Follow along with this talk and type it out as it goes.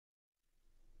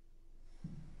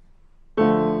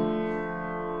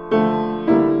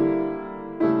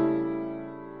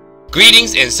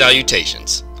Greetings and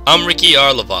salutations. I'm Ricky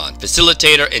R. Levon,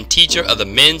 facilitator and teacher of the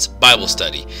Men's Bible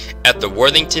Study at the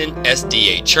Worthington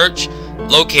SDA Church,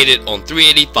 located on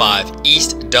 385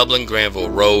 East Dublin-Granville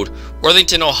Rd,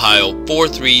 Worthington, Ohio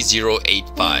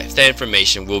 43085. That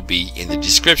information will be in the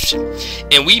description.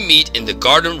 And we meet in the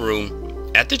garden room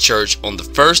at the church on the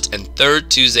first and third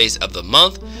Tuesdays of the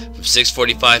month from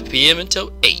 6:45 p.m.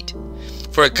 until 8.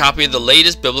 For a copy of the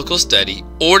latest biblical study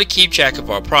or to keep track of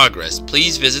our progress,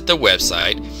 please visit the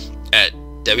website at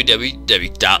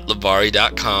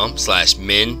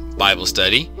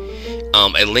www.lavari.com/menbiblestudy.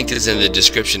 A link is in the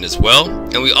description as well.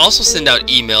 And we also send out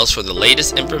emails for the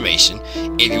latest information.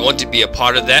 If you want to be a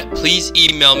part of that, please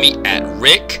email me at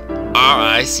Rick,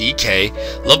 R-I-C-K,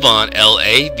 Levon,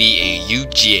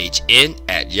 L-A-V-A-U-G-H-N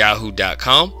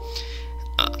 @yahoo.com.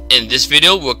 In this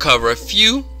video, we'll cover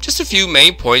just a few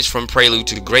main points from Prelude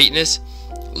to Greatness,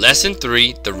 Lesson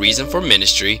 3, the reason for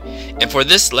ministry. And for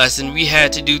this lesson, we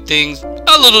had to do things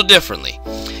a little differently.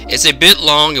 It's a bit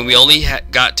long and we only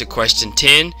got to question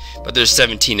 10, but there's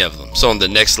 17 of them. So on the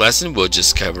next lesson, we'll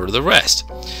just cover the rest,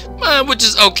 which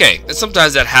is okay. And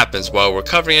sometimes that happens while we're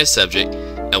covering a subject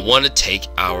and want to take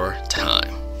our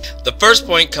time. The first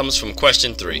point comes from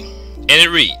question 3, and it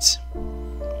reads,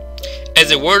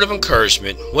 as a word of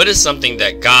encouragement, what is something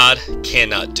that God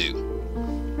cannot do?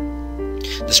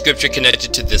 The scripture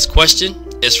connected to this question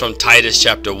is from Titus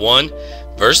chapter 1,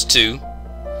 verse 2,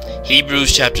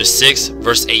 Hebrews chapter 6,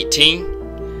 verse 18,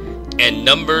 and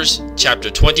Numbers chapter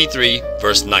 23,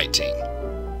 verse 19.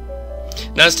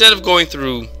 Now, instead of going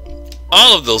through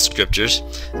all of those scriptures,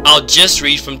 I'll just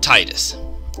read from Titus.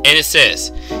 And it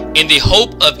says, in the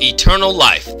hope of eternal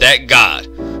life that God,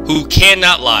 who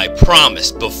cannot lie,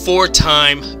 promised before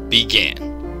time began.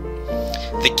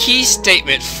 The key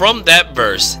statement from that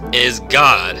verse is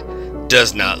God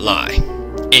does not lie.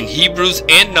 In Hebrews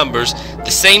and Numbers, the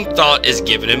same thought is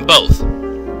given in both.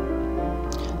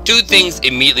 Two things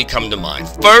immediately come to mind.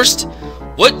 First,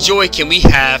 what joy can we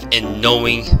have in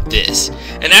knowing this?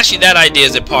 And actually that idea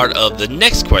is a part of the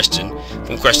next question,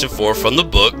 from question 4 from the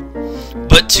book.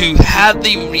 But to have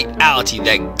the reality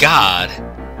that God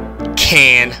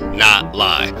cannot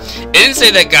lie. It didn't say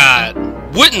that God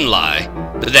wouldn't lie,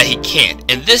 but that he can't.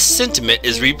 And this sentiment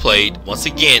is replayed once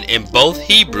again in both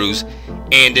Hebrews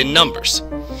and in Numbers.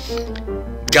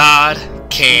 God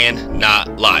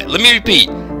cannot lie. Let me repeat.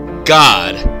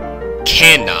 God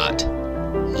cannot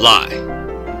lie.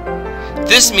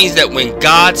 This means that when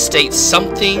God states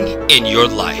something in your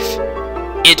life,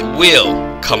 it will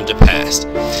come to pass.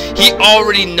 He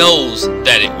already knows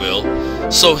that it will.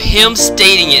 So him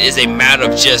stating it is a matter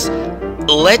of just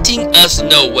letting us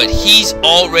know what he's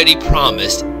already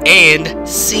promised and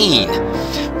seen.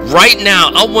 Right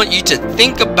now, I want you to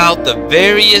think about the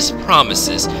various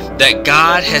promises that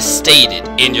God has stated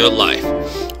in your life.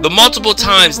 The multiple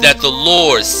times that the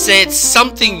Lord said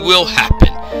something will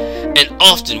happen. And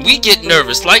often we get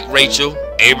nervous like Rachel,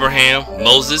 Abraham,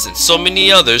 Moses, and so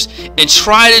many others and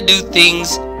try to do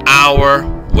things our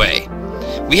way.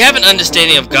 We have an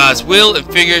understanding of God's will and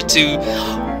figure to,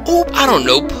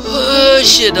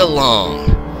 push it along.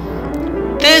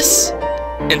 This,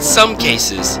 in some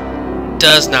cases,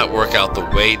 does not work out the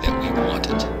way that we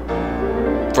wanted.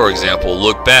 For example,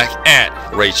 look back at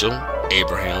Rachel,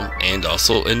 Abraham, and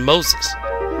also in Moses.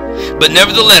 But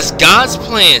nevertheless, God's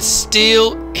plan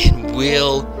still and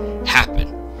will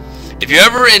happen. If you're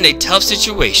ever in a tough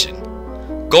situation,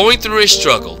 going through a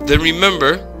struggle, then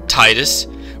remember Titus,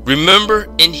 remember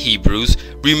in Hebrews,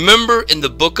 remember in the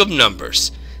book of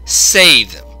Numbers.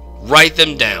 Save them, write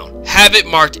them down, have it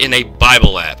marked in a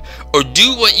Bible app, or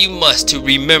do what you must to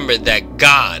remember that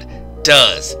God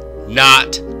does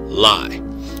not lie.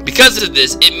 Because of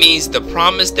this, it means the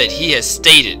promise that he has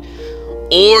stated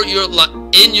or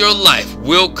in your life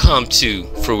will come to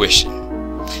fruition.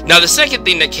 Now, the second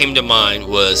thing that came to mind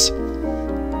was,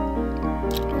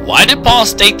 why did Paul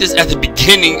state this at the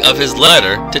beginning of his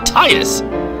letter to Titus?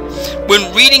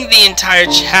 When reading the entire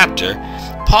chapter,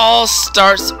 Paul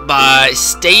starts by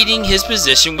stating his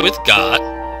position with God.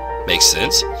 Makes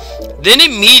sense. Then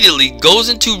immediately goes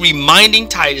into reminding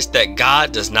Titus that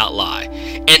God does not lie.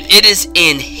 And it is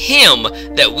in him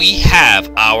that we have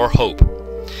our hope.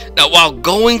 Now, while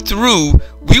going through,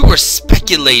 we were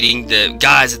speculating, the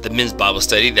guys at the Men's Bible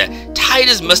Study, that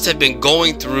Titus must have been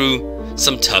going through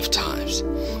some tough times.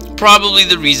 Probably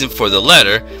the reason for the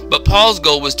letter, but Paul's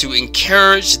goal was to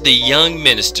encourage the young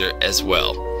minister as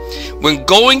well. When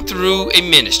going through a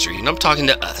ministry, and I'm talking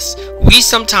to us, we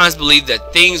sometimes believe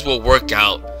that things will work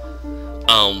out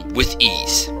with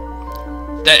ease.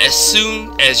 That as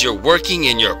soon as you're working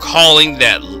in your calling,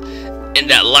 that and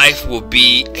that life will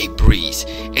be a breeze,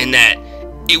 and that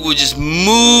it will just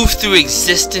move through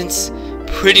existence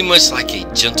pretty much like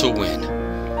a gentle wind.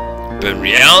 But in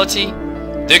reality,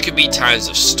 there could be times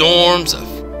of storms,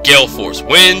 of gale force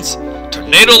winds,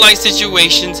 tornado-like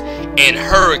situations, and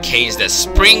hurricanes that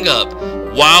spring up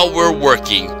while we're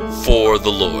working for the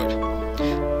Lord.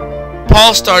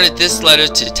 Paul started this letter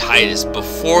to Titus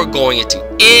before going into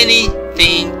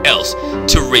anything else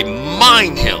to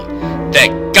remind him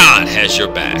that God has your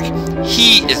back.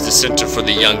 He is the center for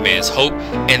the young man's hope,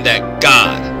 and that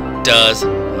God does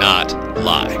not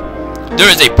lie. There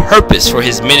is a purpose for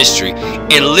his ministry,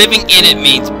 and living in it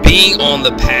means being on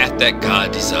the path that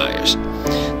God desires.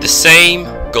 The same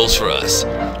goes for us.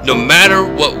 No matter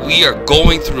what we are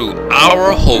going through,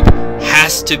 our hope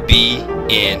has to be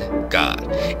in God.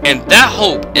 And that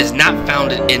hope is not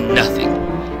founded in nothing.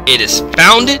 It is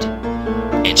founded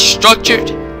and structured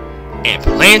and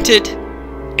planted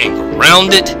and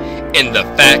grounded in the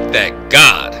fact that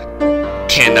God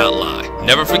cannot lie.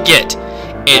 Never forget.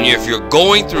 And if you're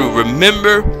going through,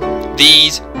 remember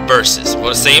these verses. I'm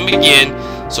going to say them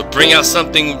again. So bring out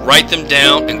something, write them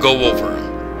down, and go over them.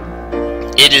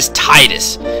 It is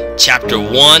Titus chapter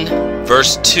 1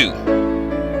 verse 2.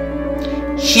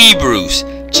 Hebrews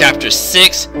chapter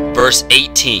 6 verse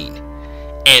 18.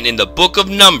 And in the book of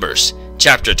Numbers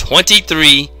chapter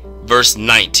 23 verse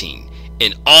 19.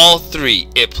 In all three,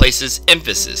 it places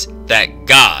emphasis that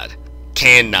God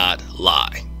cannot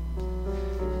lie.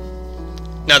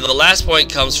 Now the last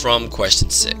point comes from question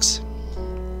 6.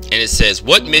 And it says,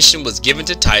 what mission was given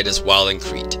to Titus while in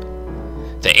Crete?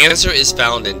 The answer is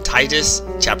found in Titus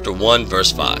chapter 1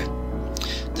 verse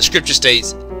 5. The scripture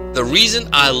states, the reason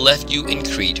I left you in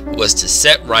Crete was to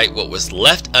set right what was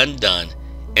left undone,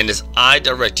 and as I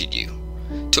directed you,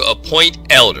 to appoint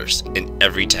elders in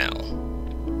every town.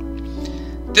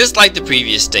 This, like the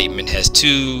previous statement, has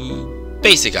two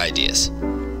basic ideas.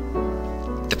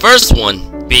 The first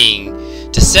one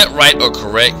being to set right or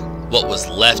correct what was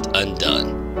left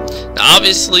undone. Now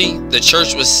obviously the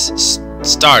church was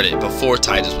started before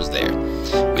Titus was there.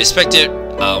 We expect it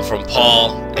from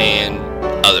Paul and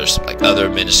others, like other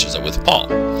ministers are with Paul.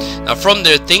 Now from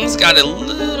there, things got a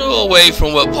little away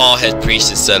from what Paul had preached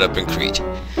and set up in Crete.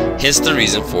 Hence the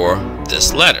reason for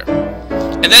this letter.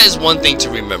 And that is one thing to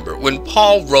remember. When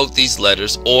Paul wrote these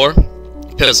letters, or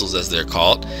epistles as they're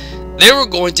called, they were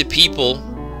going to people,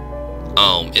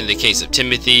 in the case of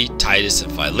Timothy, Titus,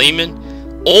 and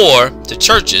Philemon, or to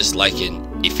churches like in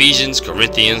Ephesians,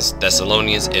 Corinthians,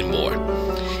 Thessalonians, and more.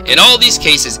 In all these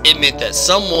cases, it meant that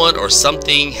someone or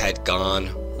something had gone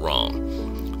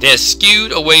wrong. They had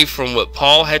skewed away from what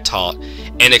Paul had taught,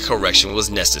 and a correction was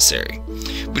necessary.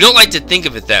 We don't like to think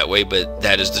of it that way, but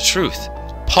that is the truth.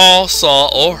 Paul saw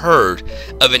or heard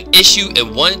of an issue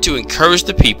and wanted to encourage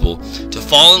the people to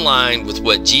fall in line with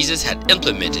what Jesus had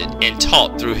implemented and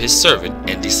taught through his servant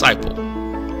and disciple.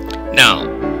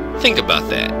 Now, think about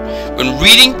that. When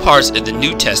reading parts of the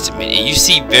New Testament and you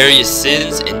see various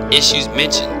sins and issues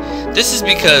mentioned, this is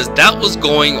because that was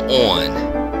going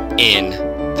on in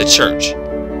the church.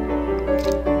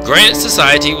 Granted,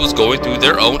 society was going through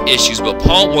their own issues, but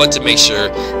Paul wanted to make sure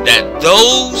that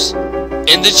those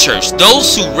in the church,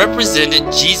 those who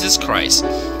represented Jesus Christ,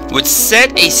 would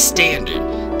set a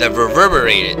standard that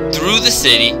reverberated through the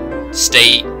city,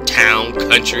 state, town,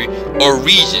 country, or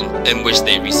region in which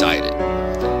they resided.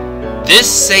 This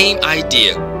same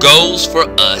idea goes for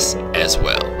us as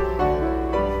well.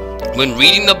 When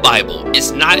reading the Bible,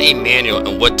 it's not a manual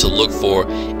on what to look for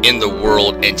in the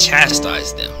world and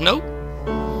chastise them. Nope.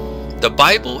 The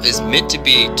Bible is meant to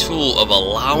be a tool of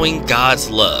allowing God's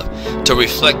love to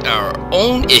reflect our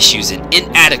own issues and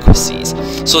inadequacies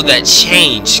so that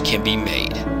change can be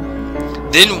made.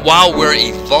 Then while we're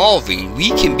evolving, we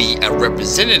can be a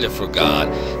representative for God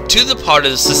to the part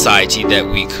of the society that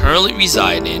we currently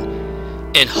reside in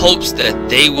hopes that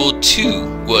they will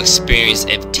experience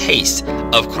a taste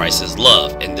of Christ's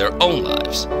love in their own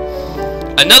lives.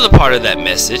 Another part of that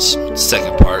message, the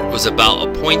second part, was about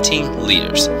appointing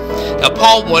leaders. Now,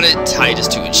 Paul wanted Titus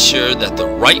to ensure that the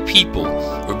right people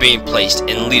were being placed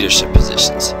in leadership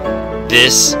positions.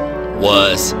 This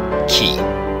was key.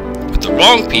 With the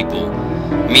wrong people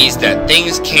means that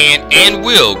things can and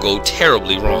will go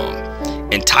terribly wrong.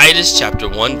 And Titus chapter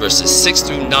 1 verses 6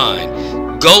 through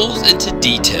 9 goes into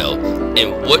detail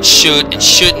in what should and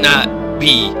should not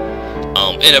be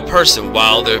in a person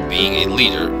while they're being a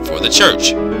leader for the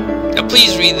church. Now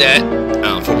please read that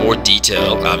for more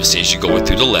detail, obviously, as you're going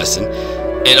through the lesson.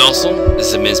 And also, this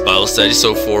is a men's Bible study,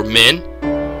 so for men,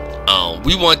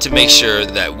 we want to make sure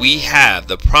that we have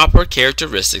the proper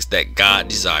characteristics that God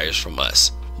desires from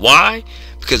us. Why?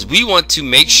 because we want to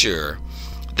make sure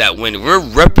that when we're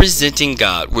representing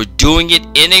God, we're doing it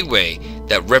in a way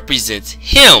that represents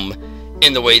Him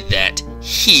in the way that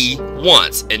He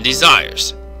wants and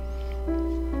desires.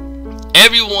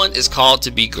 Everyone is called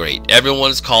to be great. Everyone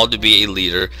is called to be a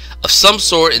leader of some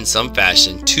sort in some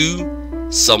fashion to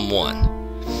someone.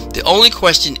 The only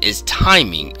question is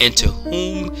timing and to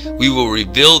whom we will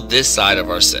reveal this side of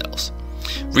ourselves.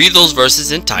 Read those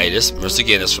verses in Titus. Once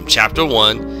again, that's from chapter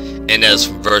 1 and that's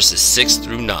from verses 6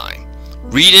 through 9.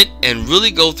 Read it and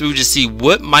really go through to see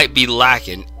what might be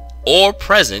lacking or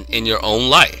present in your own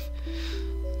life.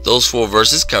 Those 4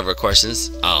 verses cover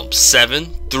questions 7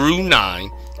 through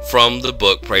 9 from the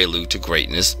book Prelude to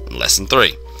Greatness, lesson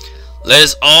 3. Let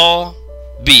us all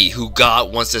be who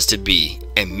God wants us to be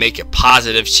and make a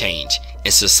positive change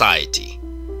in society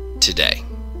today.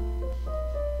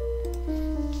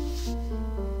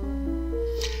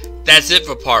 That's it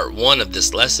for part 1 of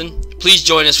this lesson. Please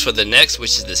join us for the next,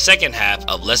 which is the second half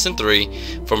of lesson 3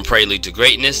 from Prelude to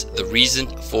Greatness, the reason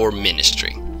for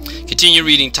ministry. Continue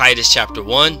reading Titus chapter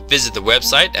 1. Visit the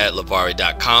website at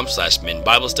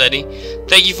lavari.com/menbiblestudy.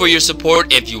 Thank you for your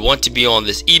support. If you want to be on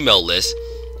this email list,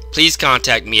 please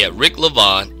contact me at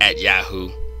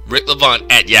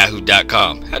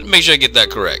ricklevon@yahoo.com. I had to make sure I get that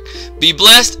correct. Be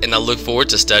blessed, and I look forward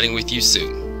to studying with you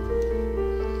soon.